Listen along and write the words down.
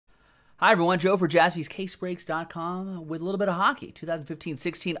Hi, everyone. Joe for jaspyscasebreaks.com with a little bit of hockey.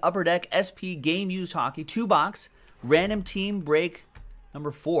 2015-16 Upper Deck SP Game Used Hockey. 2-box. Random team break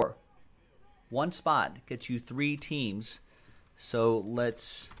number 4. One spot gets you 3 teams. So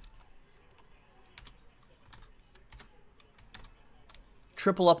let's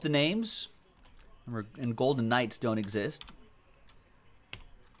triple up the names. And Golden Knights don't exist.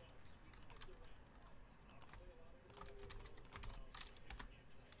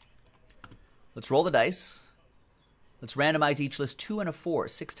 Let's roll the dice. Let's randomize each list 2 and a 4,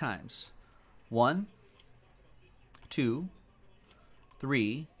 6 times. 1, 2,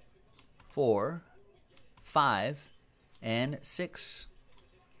 3, 4, 5, and 6.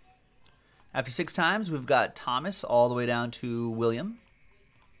 After 6 times, we've got Thomas all the way down to William.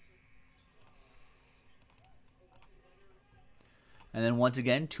 And then once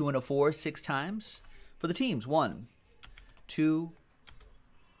again, 2 and a 4, 6 times. For the teams, 1, 2,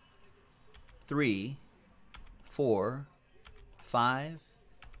 3, 4, 5,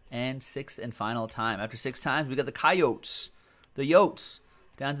 and 6th and final time. After 6 times, we got the Coyotes, the Yotes,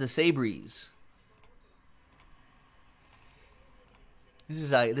 down to the Sabres. This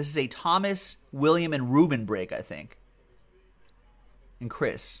is a Thomas, William, and Ruben break, I think. And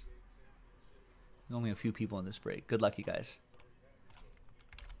Chris. There's only a few people in this break. Good luck, you guys.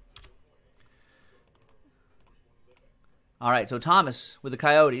 All right, so Thomas with the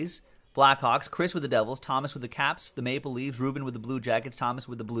Coyotes. Blackhawks, Chris with the Devils, Thomas with the Caps, the Maple Leafs, Ruben with the Blue Jackets, Thomas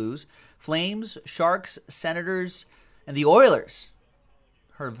with the Blues, Flames, Sharks, Senators, and the Oilers.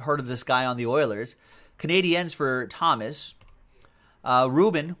 Heard of this guy on the Oilers. Canadiens for Thomas.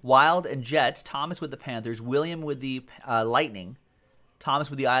 Ruben, Wild and Jets, Thomas with the Panthers, William with the Lightning, Thomas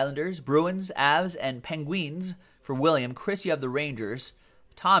with the Islanders, Bruins, Avs, and Penguins for William. Chris, you have the Rangers.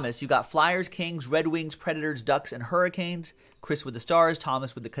 Thomas, you got Flyers, Kings, Red Wings, Predators, Ducks, and Hurricanes. Chris with the Stars,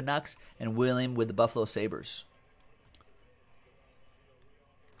 Thomas with the Canucks, and William with the Buffalo Sabres.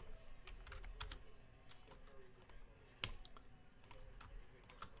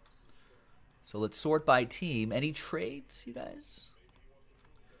 So let's sort by team. Any trades, you guys?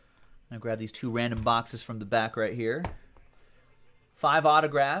 I'm going to grab these 2 random boxes from the back right here. 5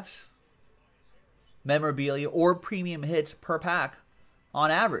 autographs, memorabilia, or premium hits per pack on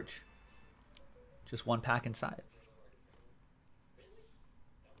average. Just 1 pack inside.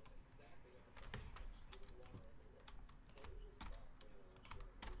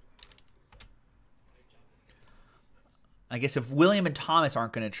 I guess if William and Thomas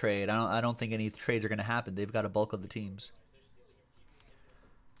aren't going to trade, I don't think any trades are going to happen. They've got a bulk of the teams.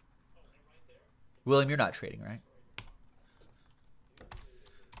 William, you're not trading, right?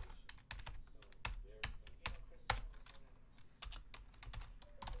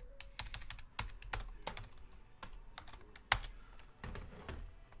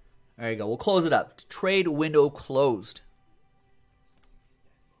 There you go. We'll close it up. Trade window closed.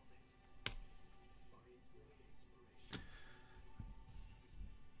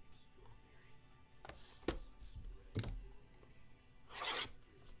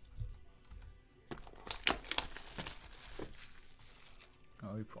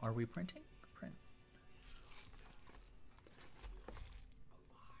 Are we printing? Print.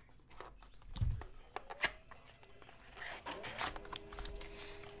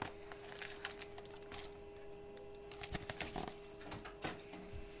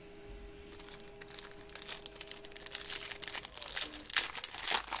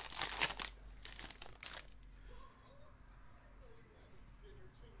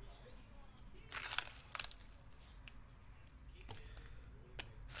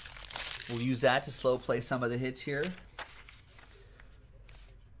 We'll use that to slow play some of the hits here.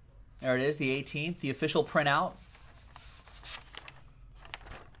 There it is, the 18th, the official printout.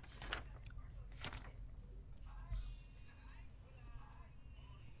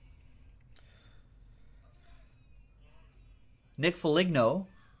 Nick Foligno,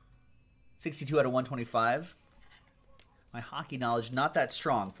 62 out of 125. My hockey knowledge not that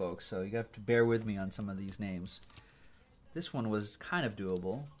strong, folks, so you have to bear with me on some of these names. This one was kind of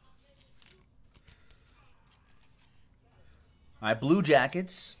doable. All right, Blue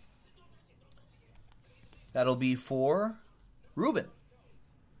Jackets. That'll be for Ruben.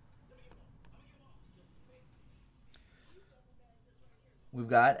 We've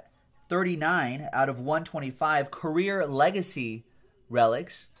got 39 out of 125 career legacy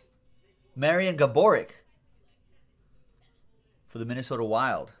relics. Marian Gaborik for the Minnesota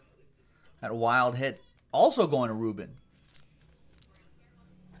Wild. That Wild hit also going to Ruben.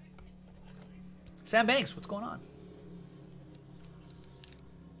 Sam Banks, what's going on?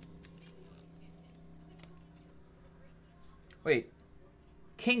 Wait,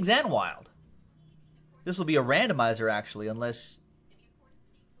 Kings and Wild. This will be a randomizer, actually, unless...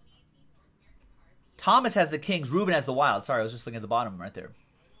 Thomas has the Kings, Ruben has the Wild. Sorry, I was just looking at the bottom right there.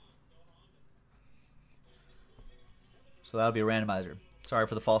 So that'll be a randomizer. Sorry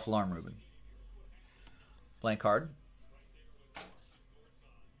for the false alarm, Ruben. Blank card.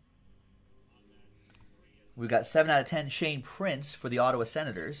 We've got 7 out of 10 Shane Prince for the Ottawa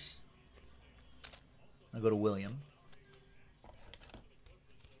Senators. I'll go to William.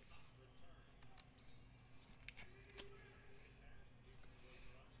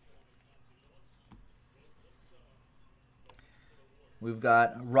 We've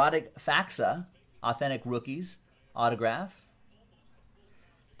got Radek Faksa, Authentic Rookies, autograph.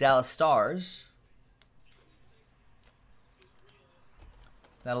 Dallas Stars.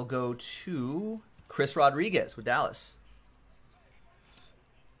 That'll go to Chris Rodriguez with Dallas.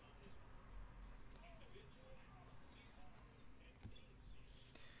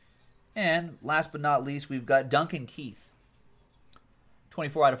 And last but not least, we've got Duncan Keith.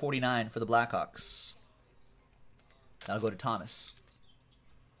 24 out of 49 for the Blackhawks. That'll go to Thomas.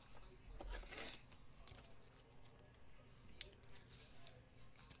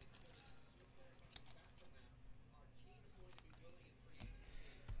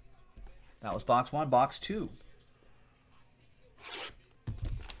 That was box 1. Box 2.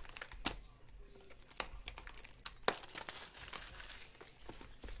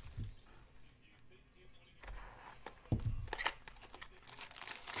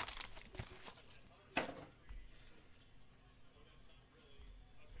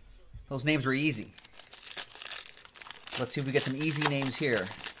 Those names were easy. Let's see if we get some easy names here.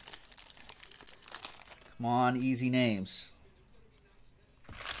 Come on, easy names.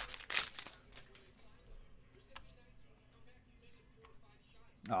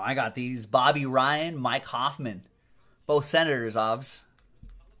 Oh, I got these. Bobby Ryan, Mike Hoffman. Both Senators, obvs.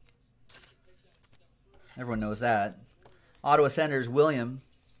 Everyone knows that. Ottawa Senators, William.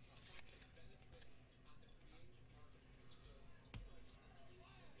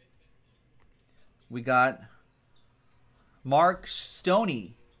 We got Mark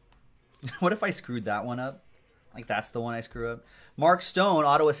Stoney. What if I screwed that one up? Like that's the one I screw up. Mark Stone,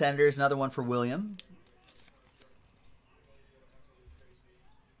 Ottawa Senators, another one for William.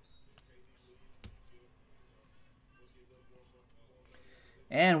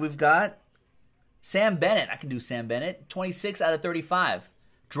 And we've got Sam Bennett. I can do Sam Bennett. 26 out of 35.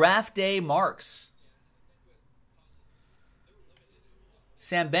 Draft day marks.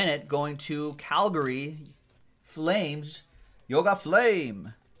 Sam Bennett going to Calgary Flames. Yoga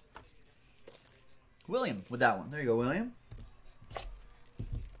Flame. William with that one. There you go, William.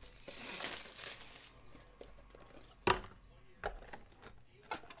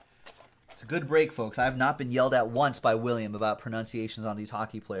 It's a good break, folks. I have not been yelled at once by William about pronunciations on these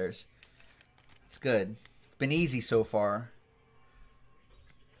hockey players. It's good. Been easy so far.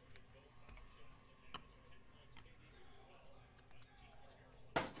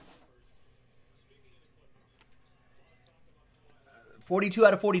 .42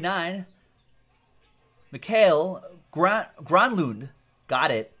 out of 49. Mikhail Granlund.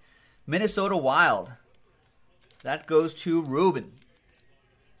 Got it. Minnesota Wild. That goes to Ruben.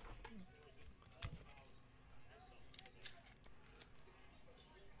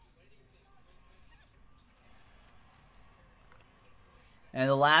 And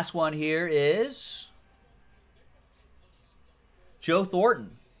the last one here is Joe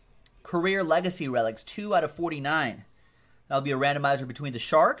Thornton. Career Legacy Relics, 2 out of 49. That'll be a randomizer between the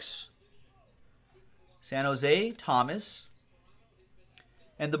Sharks, San Jose, Thomas,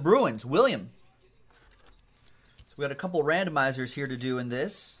 and the Bruins, William. So we got a couple randomizers here to do in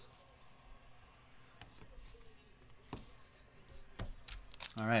this.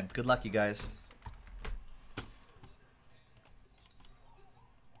 All right, good luck, you guys.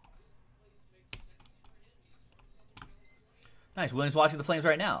 Nice. William's watching the Flames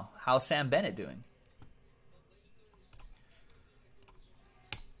right now. How's Sam Bennett doing?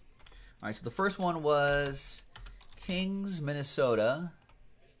 All right, so the first one was Kings, Minnesota.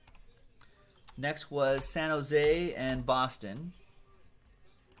 Next was San Jose and Boston.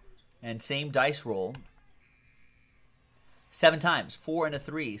 And same dice roll. 7 times. 4 and a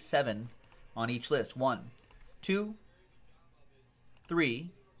 3. 7 on each list. 1, 2,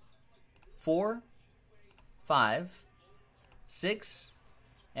 3, 4, 5, 6,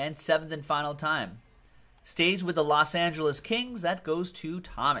 and 7th and final time. Stays with the Los Angeles Kings. That goes to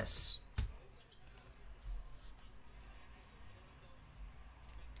Thomas.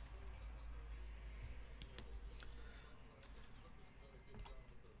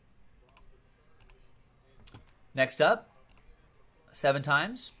 Next up, 7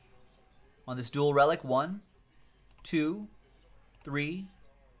 times on this dual relic. 1, 2, 3,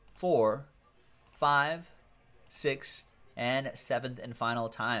 4, 5, 6, and 7th and final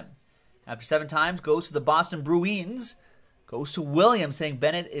time. After 7 times, goes to the Boston Bruins. Goes to William, saying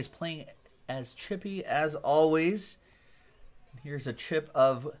Bennett is playing as chippy as always. Here's a chip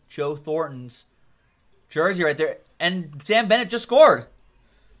of Joe Thornton's jersey right there. And Sam Bennett just scored.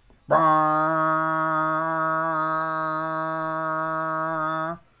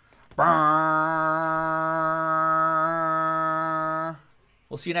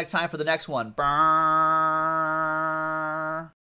 We'll see you next time for the next one.